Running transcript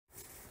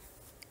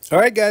All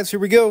right, guys, here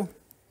we go.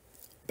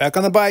 Back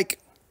on the bike.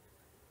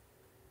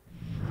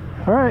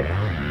 All right,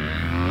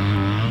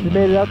 we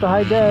made it out to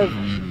high des.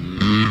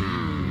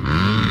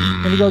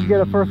 Gonna go get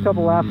a first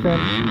couple laps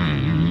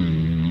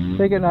in.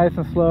 Take it nice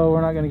and slow.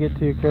 We're not gonna get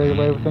too carried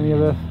away with any of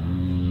this.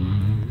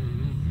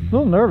 A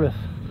little nervous.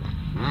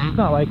 It's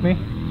not like me.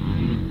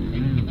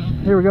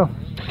 Here we go.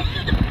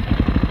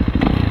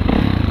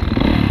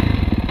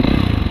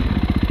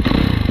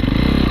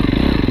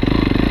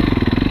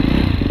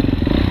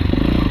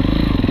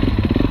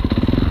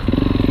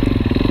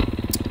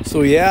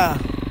 So yeah,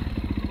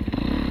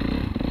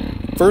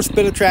 first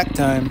bit of track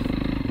time.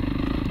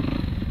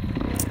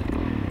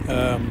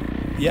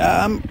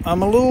 Yeah,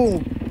 I'm a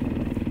little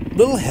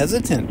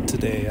hesitant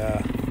today.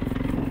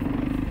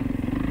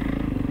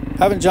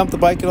 Haven't jumped the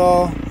bike at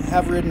all.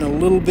 Have ridden a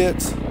little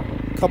bit,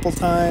 a couple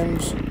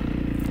times.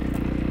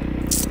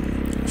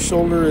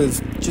 Shoulder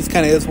is just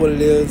kind of is what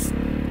it is.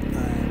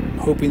 I'm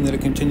hoping that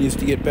it continues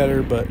to get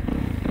better, but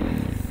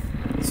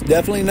it's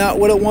definitely not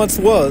what it once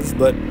was.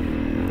 But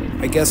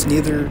I guess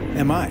neither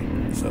am I.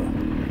 So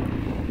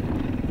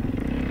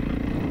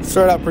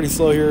start out pretty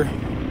slow here.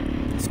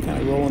 Just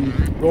kind of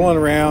rolling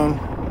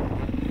around.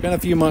 Been a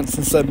few months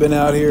since I've been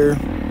out here.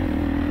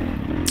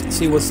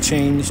 See what's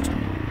changed.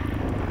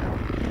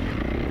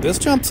 This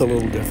jump's a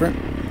little different.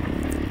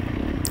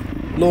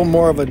 A little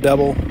more of a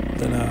double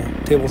than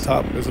a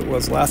tabletop as it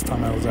was last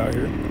time I was out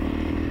here.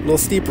 A little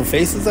steeper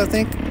faces, I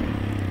think.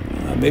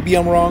 Maybe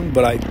I'm wrong,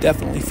 but I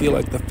definitely feel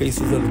like the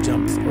faces of the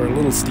jumps are a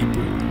little steeper.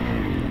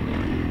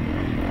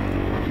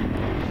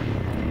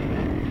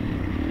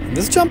 And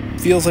this jump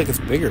feels like it's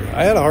bigger.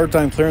 I had a hard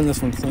time clearing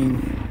this one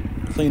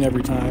clean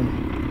every time.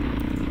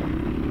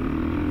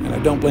 And I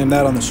don't blame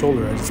that on the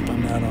shoulder. I just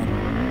blame that on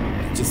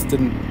I just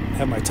didn't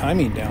have my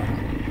timing down.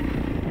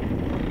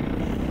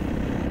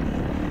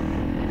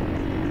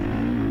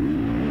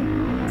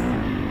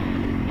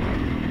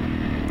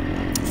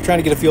 Just trying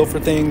to get a feel for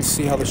things,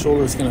 see how the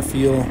shoulder is going to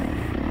feel,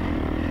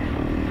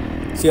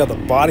 see how the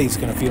body's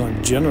going to feel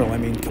in general. I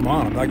mean, come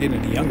on, I'm not getting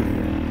any younger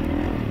here.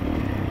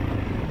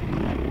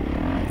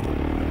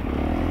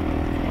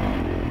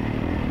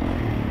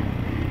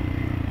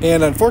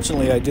 And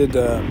unfortunately, I did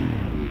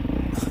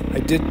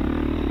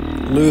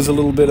lose a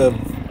little bit of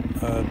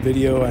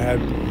video. I had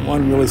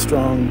one really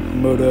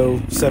strong moto,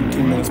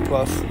 17 minutes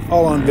plus,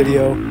 all on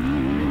video.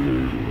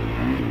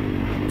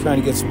 Trying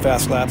to get some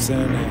fast laps in,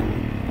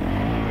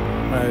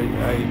 and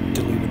I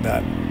deleted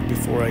that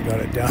before I got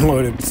it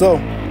downloaded. So,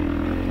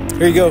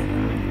 here you go.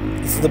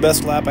 This is the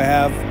best lap I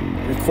have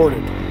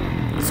recorded.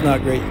 It's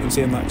not great. You can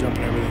see I'm not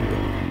jumping everything, but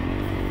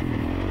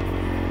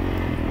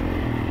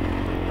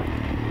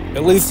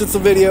at least it's a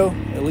video.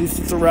 At least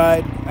it's a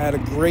ride. I had a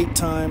great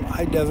time.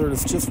 High Desert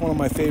is just one of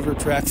my favorite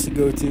tracks to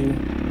go to.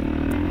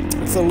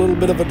 It's a little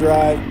bit of a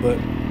drive, but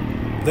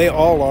they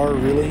all are,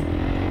 really.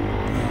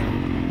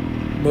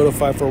 Moto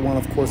 541,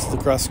 of course, is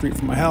across the street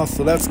from my house,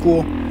 so that's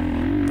cool.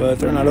 But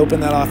they're not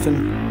open that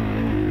often.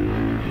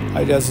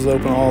 High Des is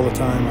open all the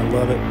time. I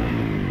love it.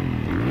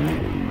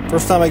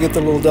 First time I get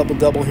the little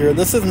double here.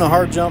 This isn't a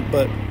hard jump,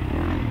 but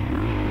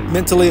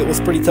mentally it was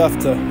pretty tough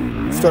to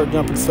start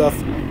jumping stuff.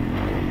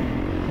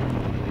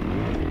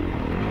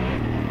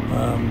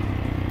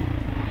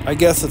 I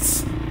guess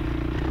it's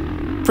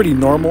pretty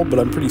normal, but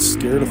I'm pretty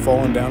scared of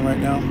falling down right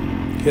now,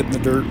 hitting the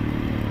dirt.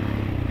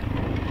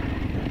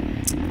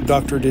 The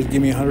doctor did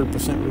give me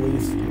 100%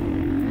 release,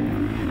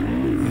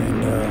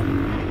 and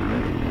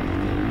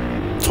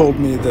told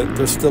me that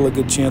there's still a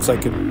good chance I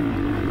could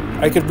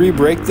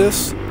re-brake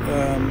this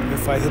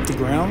if I hit the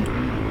ground.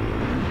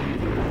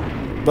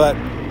 But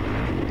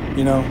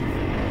you know,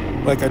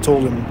 like I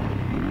told him,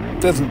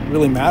 it doesn't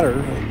really matter.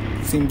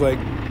 It seems like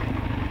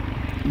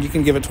you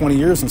can give it 20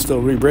 years and still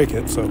re-brake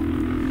it, so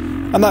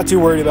I'm not too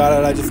worried about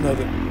it. I just know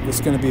that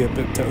it's going to be a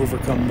bit to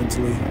overcome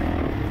mentally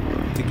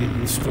to get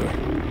used to,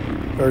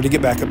 or to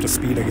get back up to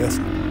speed, I guess.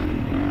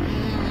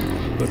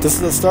 But this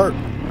is a start.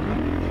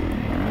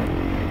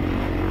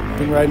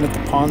 Been riding at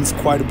the ponds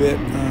quite a bit.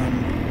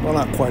 Well,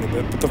 not quite a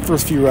bit, but the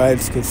first few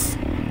rides, because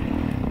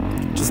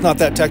just not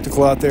that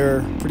technical out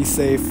there. Pretty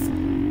safe.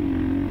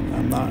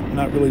 I'm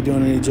not really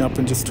doing any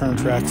jumping, just turn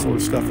track sort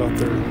of stuff out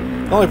there.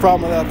 The only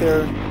problem with out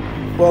there,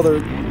 well,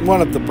 one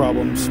of the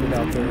problems with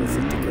out there is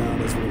that the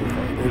ground is really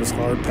hard. It is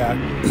hard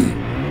packed,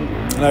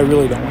 and I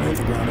really don't want to hit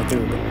the ground out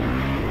there, but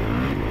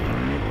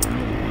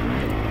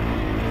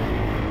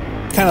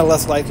kind of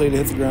less likely to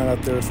hit the ground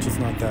out there. It's just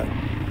not that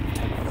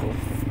technical.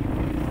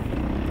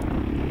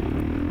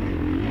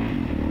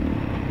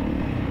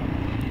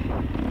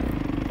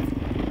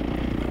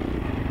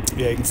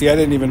 Yeah, you can see I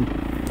didn't even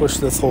push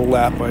this whole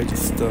lap. I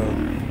just,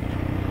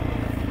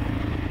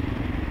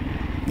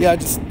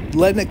 just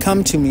letting it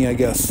come to me, I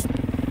guess.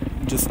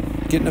 Just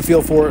getting a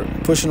feel for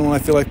it, pushing when I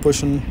feel like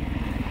pushing,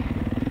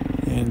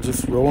 and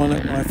just rolling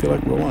it when I feel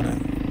like rolling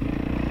it.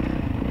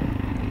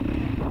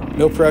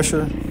 No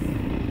pressure,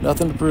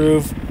 nothing to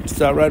prove,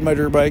 just out riding my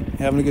dirt bike,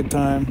 having a good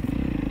time.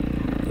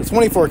 The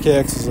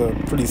 24KX is a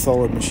pretty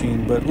solid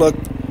machine, but look,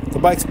 the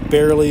bike's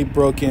barely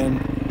broke in.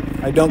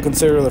 I don't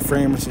consider the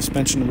frame or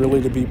suspension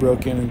really to be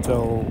broken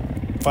until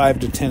 5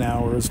 to 10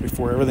 hours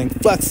before everything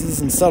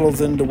flexes and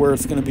settles into where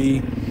it's going to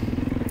be.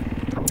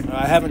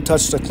 I haven't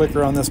touched a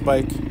clicker on this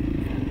bike.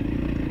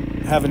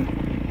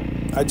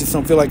 I just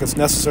don't feel like it's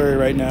necessary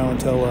right now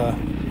until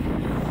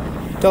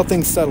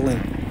things settle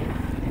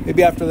in.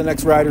 Maybe after the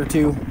next ride or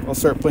two, I'll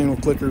start playing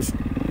with clickers,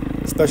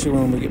 especially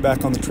when we get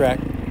back on the track,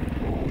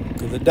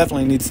 because it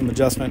definitely needs some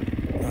adjustment.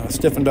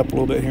 Stiffened up a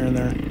little bit here and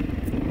there.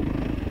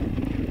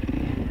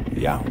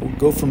 Yeah, we'll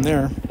go from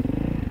there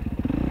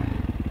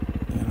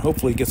and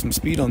hopefully get some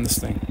speed on this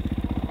thing.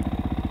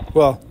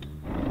 Well,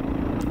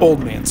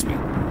 old man speed.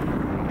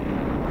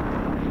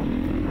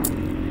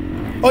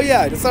 Oh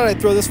yeah, I just thought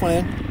I'd throw this one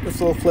in. This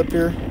little clip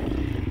here.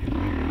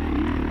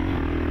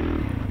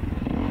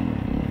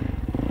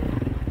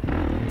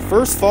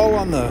 First fall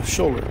on the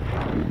shoulder.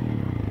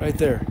 Right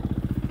there.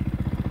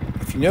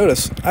 If you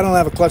notice, I don't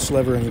have a clutch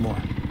lever anymore.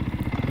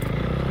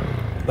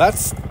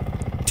 That's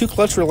 2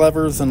 clutch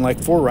levers and like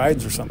 4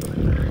 rides or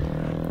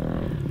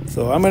something.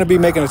 So I'm going to be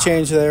making a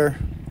change there.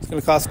 It's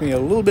going to cost me a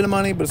little bit of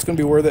money, but it's going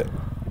to be worth it.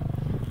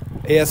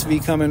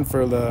 ASV coming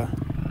for the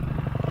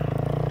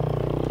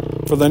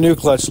new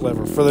clutch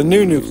lever, for the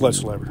new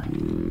clutch lever.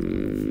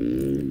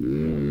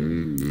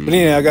 But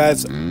anyhow,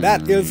 guys,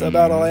 that is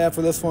about all I have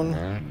for this one.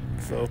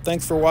 So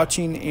thanks for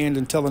watching, and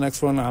until the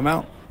next one, I'm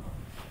out.